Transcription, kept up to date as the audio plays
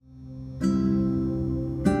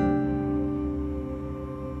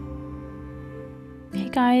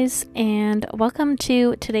guys, and welcome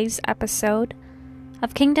to today's episode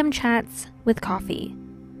of Kingdom Chats with Coffee.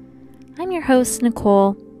 I'm your host,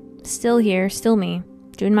 Nicole, still here, still me,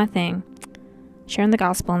 doing my thing, sharing the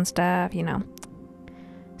gospel and stuff,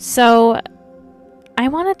 So, I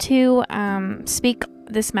wanted to speak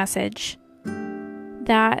this message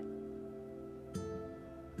that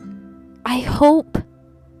I hope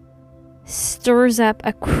stirs up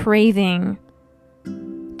a craving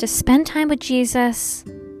to spend time with Jesus,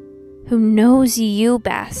 who knows you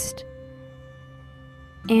best,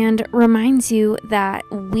 and reminds you that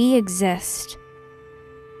we exist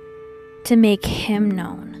to make Him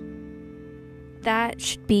known. That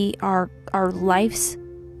should be our life's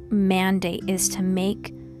mandate, is to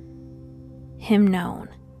make Him known,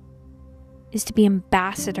 is to be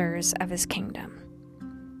ambassadors of His kingdom.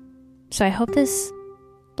 So I hope this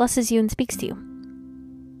blesses you and speaks to you.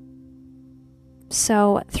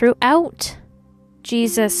 So throughout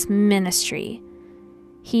Jesus' ministry,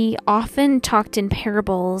 He often talked in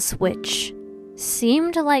parables which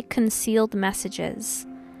seemed like concealed messages,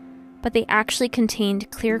 but they actually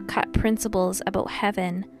contained clear-cut principles about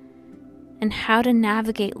heaven and how to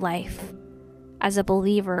navigate life as a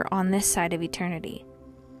believer on this side of eternity.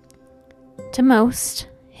 To most,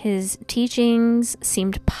 His teachings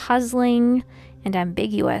seemed puzzling and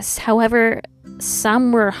ambiguous. However,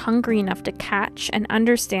 some were hungry enough to catch and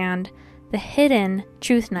understand the hidden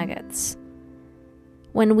truth nuggets.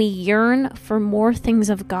 When we yearn for more things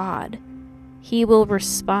of God, He will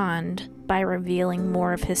respond by revealing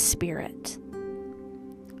more of His Spirit.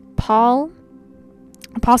 Apostle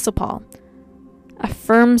Paul,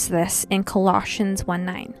 affirms this in Colossians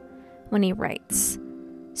 1:9 when he writes,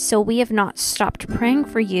 "So we have not stopped praying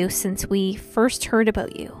for you since we first heard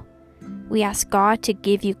about you. We ask God to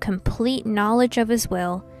give you complete knowledge of His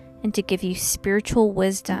will and to give you spiritual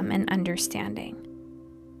wisdom and understanding."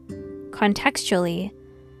 Contextually,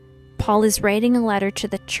 Paul is writing a letter to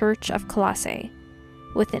the church of Colossae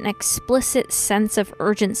with an explicit sense of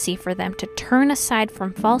urgency for them to turn aside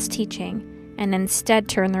from false teaching and instead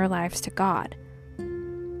turn their lives to God.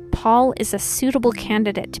 Paul is a suitable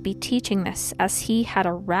candidate to be teaching this, as he had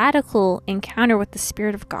a radical encounter with the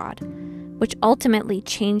Spirit of God, which ultimately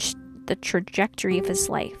changed the trajectory of his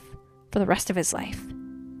life for the rest of his life.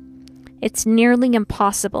 It's nearly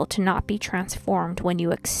impossible to not be transformed when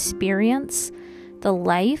you experience the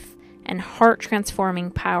life and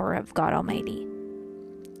heart-transforming power of God Almighty.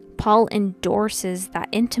 Paul endorses that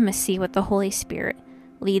intimacy with the Holy Spirit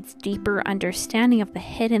leads deeper understanding of the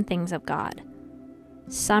hidden things of God.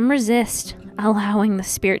 Some resist allowing the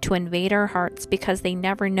Spirit to invade our hearts because they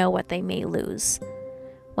never know what they may lose,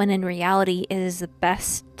 when in reality it is the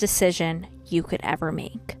best decision you could ever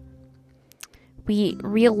make. We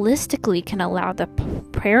realistically can allow the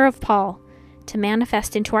prayer of Paul to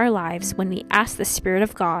manifest into our lives when we ask the Spirit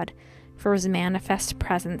of God for His manifest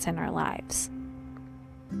presence in our lives.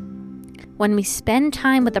 When we spend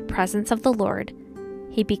time with the presence of the Lord,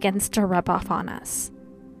 He begins to rub off on us.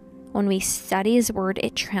 When we study His Word,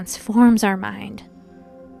 it transforms our mind.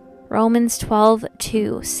 Romans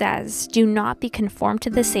 12:2 says, "Do not be conformed to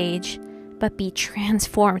this age, but be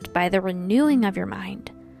transformed by the renewing of your mind,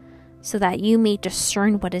 so that you may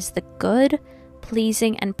discern what is the good,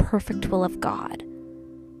 pleasing, and perfect will of God."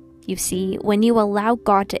 You see, when you allow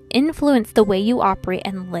God to influence the way you operate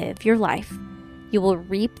and live your life, you will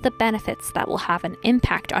reap the benefits that will have an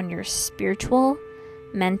impact on your spiritual,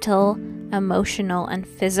 mental, emotional, and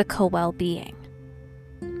physical well-being.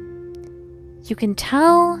 You can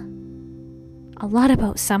tell a lot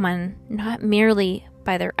about someone not merely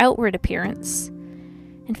by their outward appearance.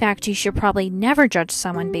 In fact, you should probably never judge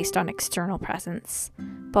someone based on external presence,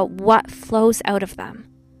 but what flows out of them,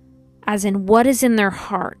 as in what is in their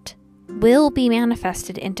heart, will be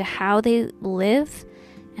manifested into how they live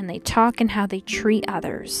and they talk and how they treat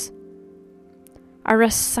others. Our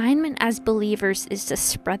assignment as believers is to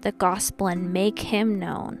spread the gospel and make Him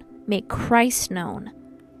known, make Christ known.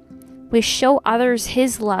 We show others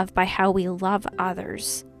His love by how we love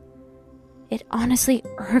others. It honestly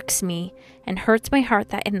irks me and hurts my heart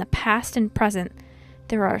that in the past and present,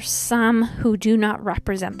 there are some who do not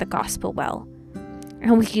represent the gospel well,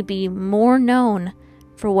 and we could be more known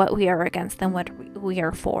for what we are against than what we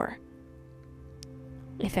are for.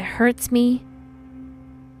 If it hurts me,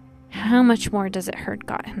 how much more does it hurt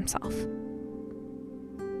God Himself?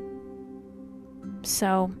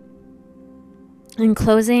 So, in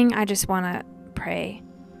closing, I just want to pray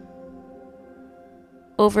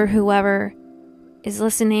over whoever is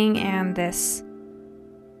listening and this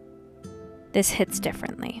hits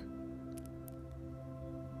differently.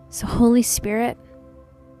 So Holy Spirit,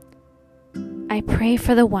 I pray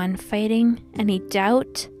for the one fighting any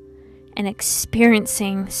doubt and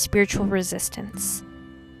experiencing spiritual resistance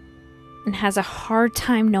and has a hard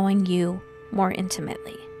time knowing you more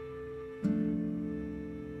intimately.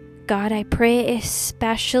 God, I pray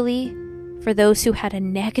especially for those who had a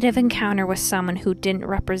negative encounter with someone who didn't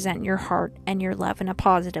represent your heart and your love in a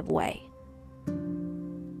positive way.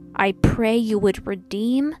 I pray you would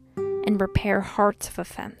redeem and repair hearts of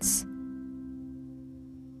offense.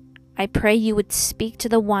 I pray you would speak to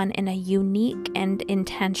the one in a unique and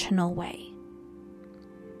intentional way.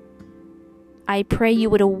 I pray you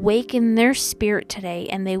would awaken their spirit today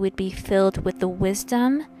and they would be filled with the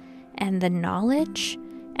wisdom and the knowledge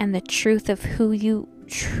and the truth of who you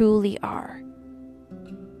truly are.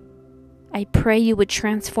 I pray you would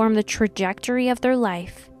transform the trajectory of their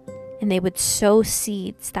life and they would sow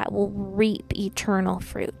seeds that will reap eternal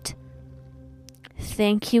fruit.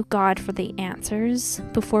 Thank you, God, for the answers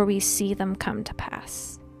before we see them come to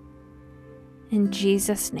pass. In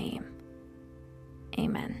Jesus' name,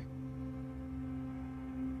 amen.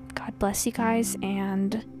 God bless you guys,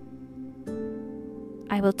 and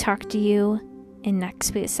I will talk to you in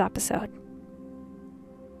next week's episode.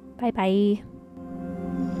 Bye-bye.